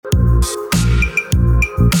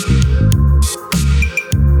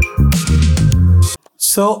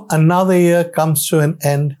So another year comes to an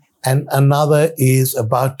end and another is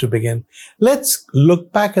about to begin. Let's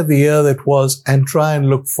look back at the year that was and try and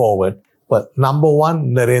look forward. Well, number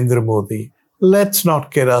one, Narendra Modi. Let's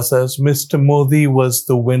not kid ourselves. Mr. Modi was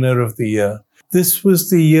the winner of the year. This was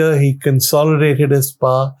the year he consolidated his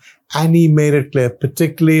power and he made it clear,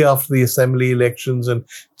 particularly after the assembly elections in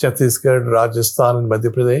Chhattisgarh, Rajasthan and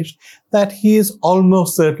Madhya Pradesh, that he is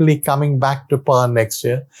almost certainly coming back to power next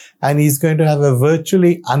year and he's going to have a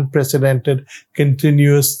virtually unprecedented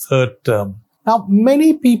continuous third term. Now,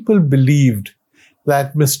 many people believed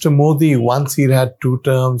that Mr. Modi, once he'd had 2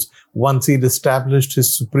 terms, once he'd established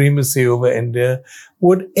his supremacy over India,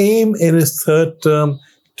 would aim in his third term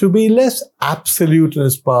to be less absolute in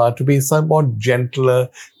his power, to be somewhat gentler,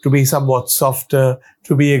 to be somewhat softer,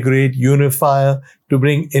 to be a great unifier, to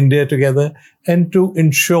bring India together, and to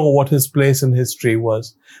ensure what his place in history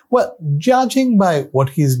was. Well, judging by what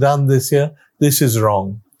he's done this year, this is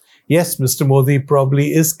wrong. Yes, Mr. Modi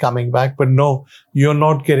probably is coming back, but no, you're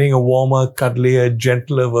not getting a warmer, cuddlier,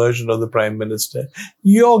 gentler version of the Prime Minister.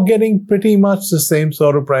 You're getting pretty much the same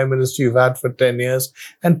sort of Prime Minister you've had for 10 years,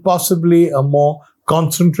 and possibly a more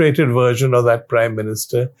concentrated version of that Prime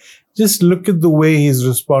Minister. Just look at the way he's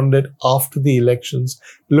responded after the elections.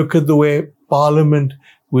 Look at the way Parliament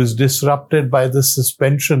was disrupted by the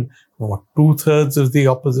suspension of 2/3 of the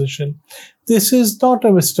opposition. This is not a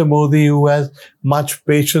Mr. Modi who has much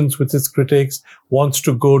patience with his critics, wants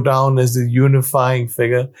to go down as a unifying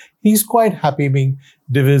figure. He's quite happy being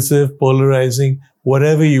divisive, polarizing,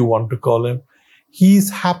 whatever you want to call him. He's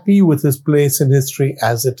happy with his place in history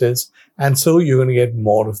as it is, and so you're going to get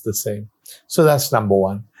more of the same. So that's number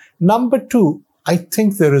one. Number two, I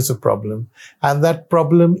think there is a problem, and that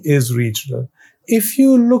problem is regional. If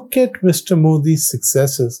you look at Mr. Modi's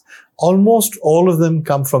successes, almost all of them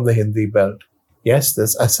come from the Hindi belt. Yes,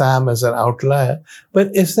 there's Assam as an outlier,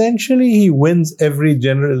 but essentially he wins every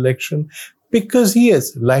general election because he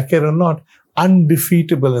is, like it or not,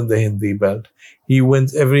 undefeatable in the Hindi belt. He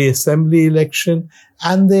wins every assembly election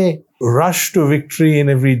and they rush to victory in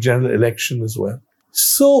every general election as well.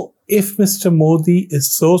 So if Mr. Modi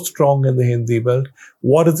is so strong in the Hindi belt,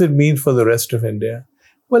 what does it mean for the rest of India?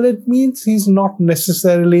 Well, it means he's not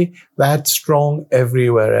necessarily that strong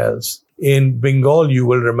everywhere else. In Bengal, you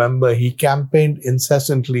will remember, he campaigned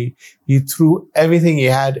incessantly. He threw everything he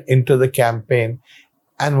had into the campaign,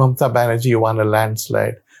 and Mamata Banerjee won a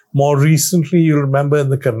landslide. More recently, you'll remember in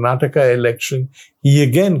the Karnataka election, he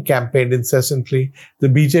again campaigned incessantly. The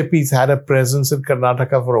BJP's had a presence in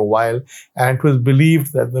Karnataka for a while, and it was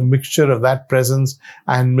believed that the mixture of that presence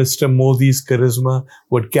and Mr. Modi's charisma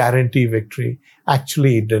would guarantee victory.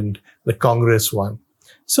 Actually, it didn't. The Congress won.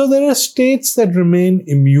 So there are states that remain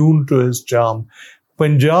immune to his charm.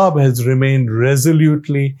 Punjab has remained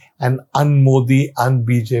resolutely an un-Modi,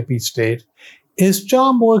 un-BJP state. His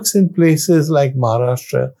charm works in places like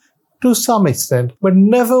Maharashtra to some extent, but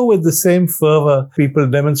never with the same fervor people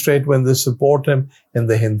demonstrate when they support him in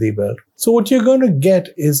the Hindi belt. So what you're going to get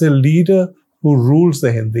is a leader who rules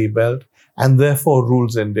the Hindi belt and therefore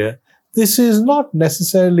rules India. This is not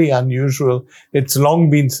necessarily unusual. It's long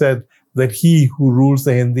been said that he who rules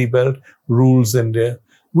the Hindi belt rules India.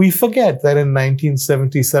 We forget that in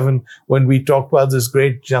 1977, when we talked about this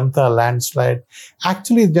great Janta landslide,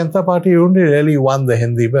 actually the Janata Party only really won the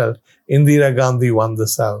Hindi belt. Indira Gandhi won the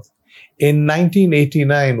South. In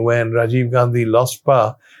 1989, when Rajiv Gandhi lost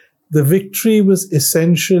power, the victory was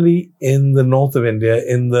essentially in the north of India,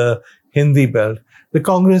 in the Hindi belt. The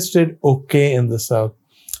Congress did okay in the South.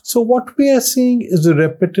 So what we are seeing is a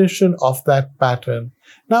repetition of that pattern.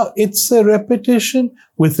 Now, it's a repetition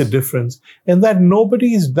with a difference in that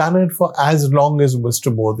nobody's done it for as long as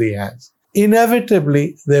Mr. Modi has.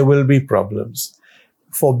 Inevitably, there will be problems.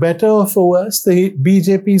 For better or for worse, the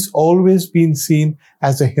BJP's always been seen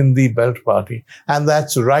as a Hindi belt party, and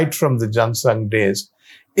that's right from the Jansangh days.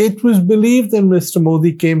 It was believed that Mr.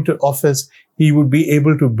 Modi came to office, he would be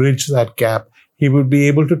able to bridge that gap. He would be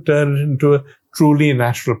able to turn it into a truly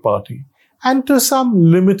national party. And to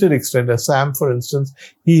some limited extent, Assam, for instance,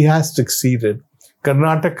 he has succeeded.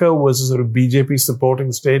 Karnataka was a sort of BJP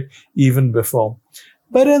supporting state even before.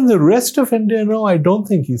 But in the rest of India, no, I don't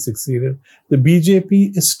think he succeeded. The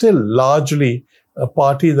BJP is still largely a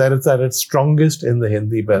party that is at its strongest in the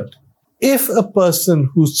Hindi belt. If a person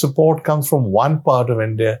whose support comes from one part of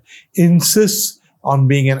India insists on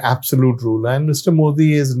being an absolute ruler, and Mr.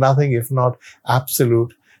 Modi is nothing if not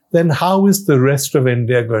absolute, then how is the rest of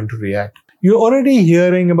India going to react? You're already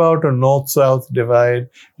hearing about a north-south divide.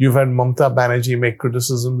 You've had Mamata Banerjee make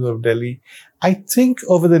criticisms of Delhi. I think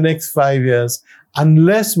over the next 5 years,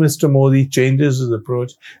 Unless Mr. Modi changes his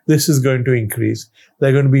approach, this is going to increase. There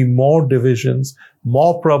are going to be more divisions,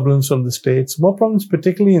 more problems from the states, more problems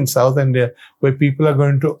particularly in South India, where people are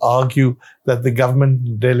going to argue that the government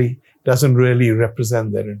in Delhi doesn't really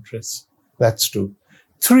represent their interests. That's two.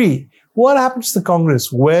 Three, what happens to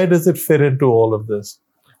Congress? Where does it fit into all of this?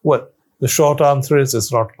 Well, the short answer is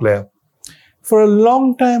it's not clear. For a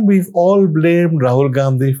long time, we've all blamed Rahul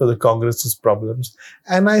Gandhi for the Congress's problems.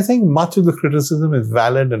 And I think much of the criticism is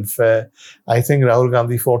valid and fair. I think Rahul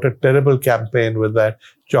Gandhi fought a terrible campaign with that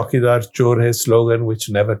Chaukidar Chor Hai slogan, which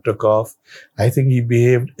never took off. I think he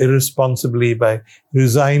behaved irresponsibly by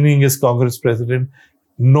resigning as Congress president.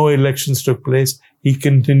 No elections took place. He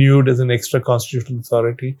continued as an extra constitutional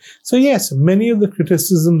authority. So yes, many of the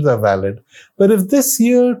criticisms are valid. But if this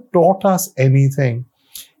year taught us anything,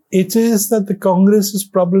 it is that the Congress's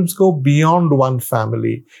problems go beyond one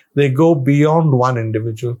family. They go beyond one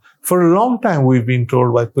individual. For a long time, we've been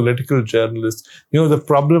told by political journalists, the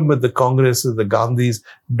problem with the Congress is the Gandhis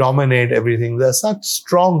dominate everything. They're such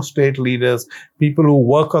strong state leaders, people who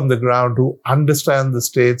work on the ground, who understand the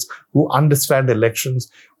states, who understand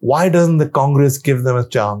elections. Why doesn't the Congress give them a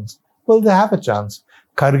chance? Well, they have a chance.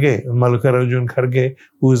 Mallikarjun Kharge,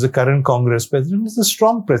 who is the current Congress president, is a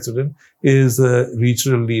strong president, is a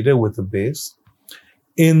regional leader with a base.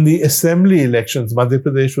 In the assembly elections, Madhya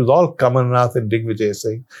Pradesh was all Kamal Nath and Digvijay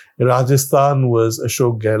Singh. Rajasthan was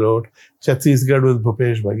Ashok Gehlot. Chhattisgarh was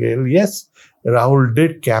Bhupesh Baghel. Yes, Rahul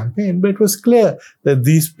did campaign, but it was clear that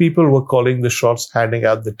these people were calling the shots, handing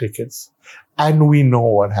out the tickets. And we know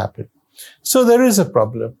what happened. So there is a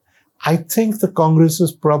problem. I think the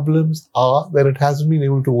Congress's problems are that it hasn't been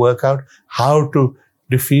able to work out how to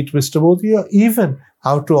defeat Mr. Modi or even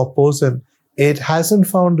how to oppose him. It hasn't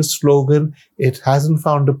found a slogan. It hasn't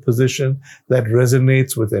found a position that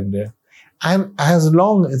resonates with India. And as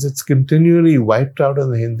long as it's continually wiped out in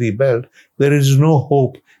the Hindi belt, there is no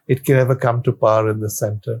hope it can ever come to power in the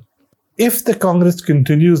center. If the Congress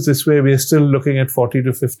continues this way, we are still looking at 40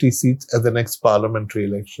 to 50 seats at the next parliamentary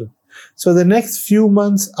election. So the next few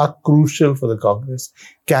months are crucial for the Congress.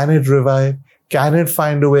 Can it revive? Can it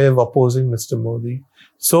find a way of opposing Mr. Modi?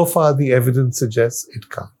 So far, the evidence suggests it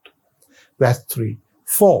can't. That's 3.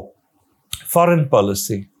 4, foreign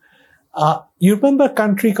policy. You remember a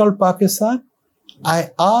country called Pakistan?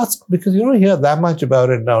 I ask because you don't hear that much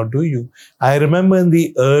about it now, do you? I remember in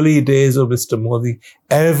the early days of Mr. Modi,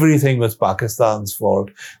 everything was Pakistan's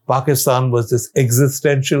fault. Pakistan was this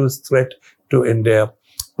existentialist threat to India.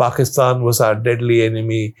 Pakistan was our deadly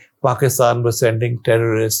enemy. Pakistan was sending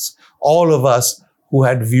terrorists. All of us who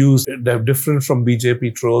had views that were different from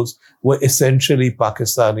BJP trolls were essentially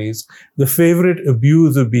Pakistanis. The favorite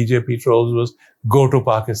abuse of BJP trolls was go to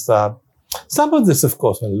Pakistan. Some of this, of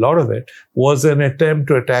course, a lot of it, was an attempt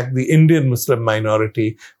to attack the Indian Muslim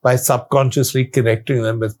minority by subconsciously connecting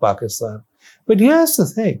them with Pakistan. But here's the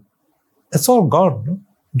thing. It's all gone. No?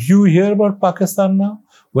 Do you hear about Pakistan now?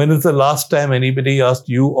 When is the last time anybody asked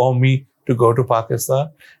you or me to go to Pakistan?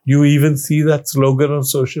 Do you even see that slogan on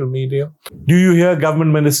social media? Do you hear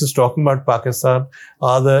government ministers talking about Pakistan?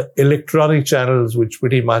 Are the electronic channels, which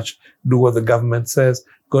pretty much do what the government says,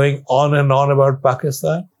 going on and on about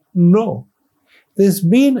Pakistan? No. There's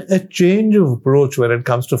been a change of approach when it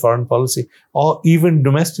comes to foreign policy or even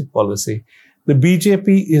domestic policy. The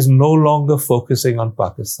BJP is no longer focusing on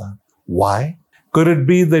Pakistan. Why? Could it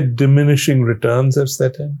be that diminishing returns have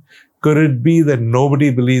set in? Could it be that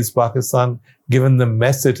nobody believes Pakistan, given the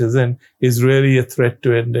mess it is in, is really a threat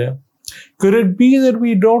to India? Could it be that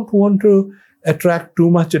we don't want to attract too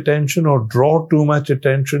much attention or draw too much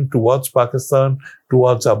attention towards Pakistan,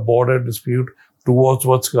 towards our border dispute, towards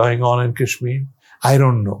what's going on in Kashmir? I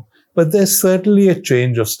don't know. But there's certainly a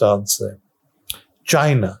change of stance there.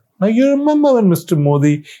 China. Now, you remember when Mr.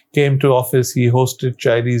 Modi came to office, he hosted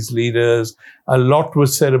Chinese leaders. A lot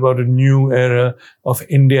was said about a new era of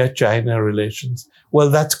India-China relations.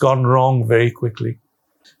 Well, that's gone wrong very quickly.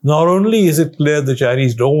 Not only is it clear the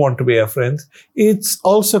Chinese don't want to be our friends, it's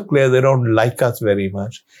also clear they don't like us very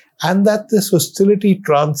much, and that this hostility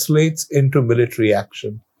translates into military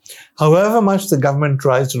action. However much the government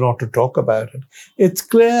tries not to talk about it, it's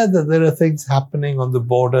clear that there are things happening on the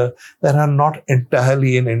border that are not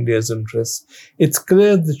entirely in India's interests. It's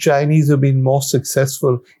clear the Chinese have been more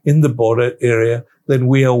successful in the border area than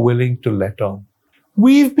we are willing to let on.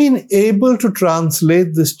 We've been able to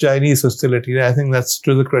translate this Chinese hostility, and I think that's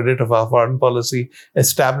to the credit of our foreign policy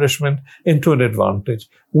establishment, into an advantage.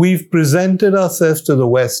 We've presented ourselves to the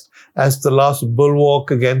West as the last bulwark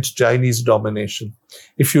against Chinese domination.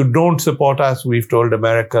 If you don't support us, we've told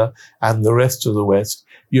America and the rest of the West,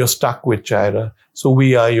 you're stuck with China, so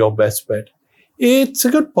we are your best bet. It's a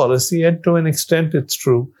good policy, and to an extent it's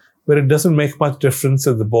true, but it doesn't make much difference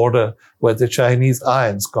at the border where the Chinese are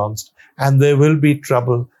ensconced, and there will be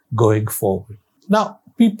trouble going forward. Now,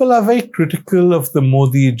 people are very critical of the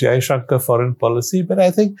Modi Jaishankar foreign policy, but I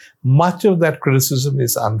think much of that criticism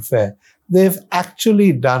is unfair. They've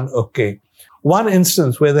actually done okay. One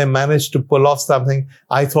instance where they managed to pull off something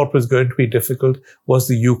I thought was going to be difficult was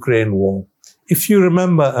the Ukraine war. If you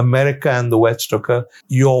remember, America and the West took a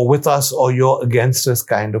 "you're with us or you're against us"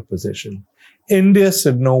 kind of position. India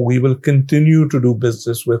said, no, we will continue to do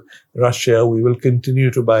business with Russia. We will continue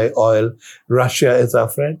to buy oil. Russia is our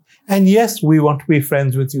friend. And yes, we want to be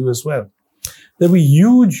friends with you as well. There were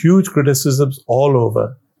huge criticisms all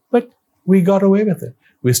over, but we got away with it.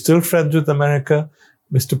 We're still friends with America.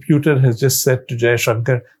 Mr. Putin has just said to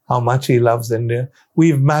Jaishankar how much he loves India.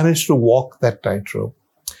 We've managed to walk that tightrope.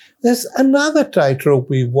 There's another tightrope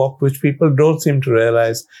we've walked which people don't seem to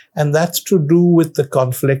realize, and that's to do with the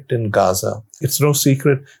conflict in Gaza. It's no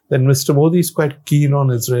secret that Mr. Modi is quite keen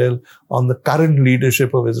on Israel, on the current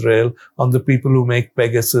leadership of Israel, on the people who make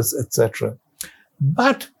Pegasus, etc.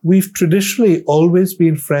 But we've traditionally always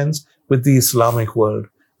been friends with the Islamic world.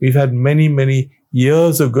 We've had many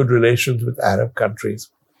years of good relations with Arab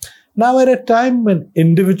countries. Now, at a time when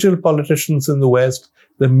individual politicians in the West,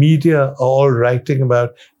 the media are all writing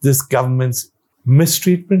about this government's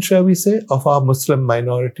mistreatment, shall we say, of our Muslim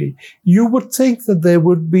minority, you would think that there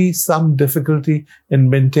would be some difficulty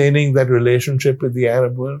in maintaining that relationship with the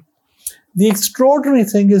Arab world. The extraordinary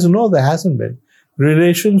thing is, no, there hasn't been.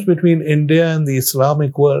 Relations between India and the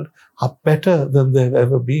Islamic world are better than they've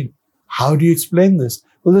ever been. How do you explain this?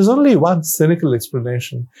 Well, there's only one cynical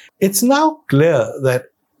explanation. It's now clear that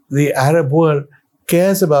the Arab world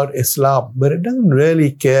cares about Islam, but it doesn't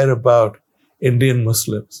really care about Indian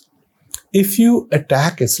Muslims. If you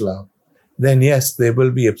attack Islam, then yes, they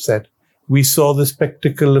will be upset. We saw the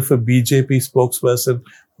spectacle of a BJP spokesperson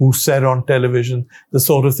who said on television the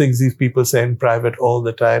sort of things these people say in private all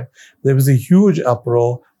the time. There was a huge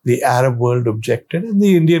uproar. The Arab world objected, and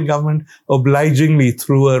the Indian government obligingly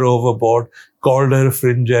threw her overboard, called her a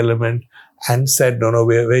fringe element, and said, no,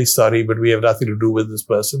 we're very sorry, but we have nothing to do with this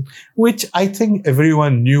person, which I think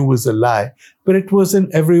everyone knew was a lie, but it was in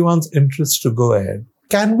everyone's interest to go ahead.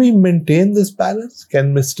 Can we maintain this balance?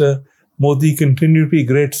 Can Mr. Modi continue to be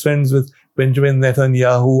great friends with Benjamin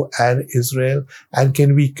Netanyahu and Israel? And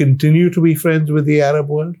can we continue to be friends with the Arab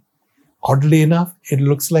world? Oddly enough, it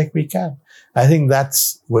looks like we can. I think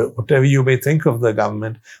that's, whatever you may think of the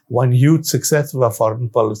government, one huge success of our foreign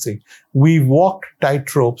policy. We've walked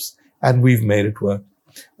tightropes and we've made it work.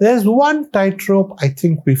 There's one tightrope I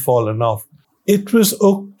think we've fallen off. It was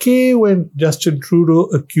okay when Justin Trudeau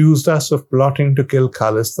accused us of plotting to kill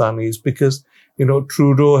Khalistanis because,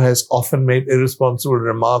 Trudeau has often made irresponsible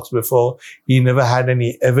remarks before. He never had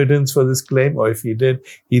any evidence for this claim, or if he did,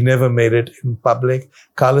 he never made it in public.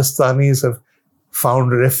 Khalistanis have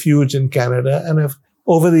found refuge in Canada and have,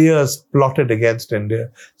 over the years, plotted against India.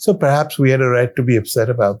 So perhaps we had a right to be upset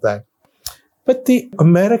about that. But the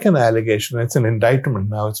American allegation, it's an indictment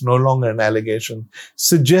now, it's no longer an allegation,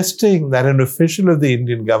 suggesting that an official of the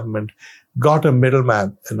Indian government got a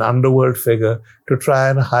middleman, an underworld figure, to try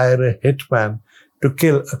and hire a hitman to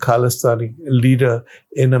kill a Khalistani leader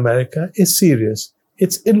in America is serious.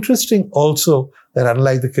 It's interesting also that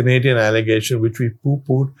unlike the Canadian allegation, which we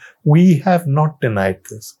poo-pooed, we have not denied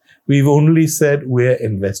this. We've only said we're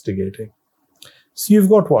investigating. So you've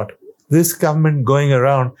got what? This government going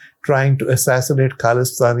around trying to assassinate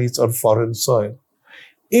Khalistanis on foreign soil.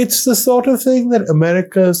 It's the sort of thing that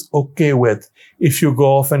America's okay with if you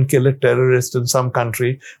go off and kill a terrorist in some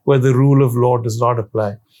country where the rule of law does not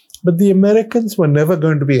apply. But the Americans were never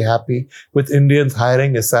going to be happy with Indians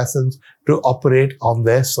hiring assassins to operate on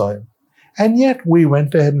their soil. And yet we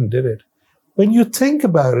went ahead and did it. When you think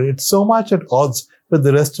about it, it's so much at odds with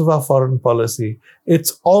the rest of our foreign policy.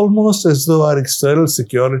 It's almost as though our external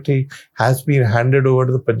security has been handed over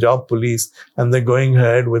to the Punjab police and they're going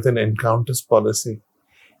ahead with an encounters policy.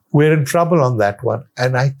 We're in trouble on that one.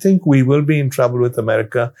 And I think we will be in trouble with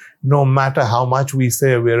America, no matter how much we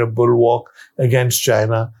say we're a bulwark against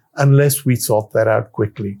China, unless we sort that out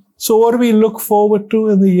quickly. So what do we look forward to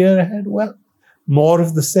in the year ahead? Well, more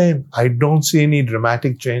of the same. I don't see any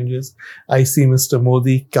dramatic changes. I see Mr.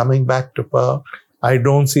 Modi coming back to power. I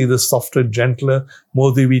don't see the softer, gentler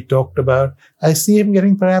Modi we talked about. I see him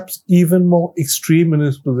getting perhaps even more extreme in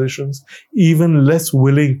his positions, even less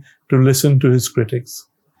willing to listen to his critics.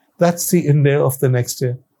 That's the India of the next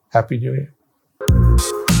year. Happy New Year.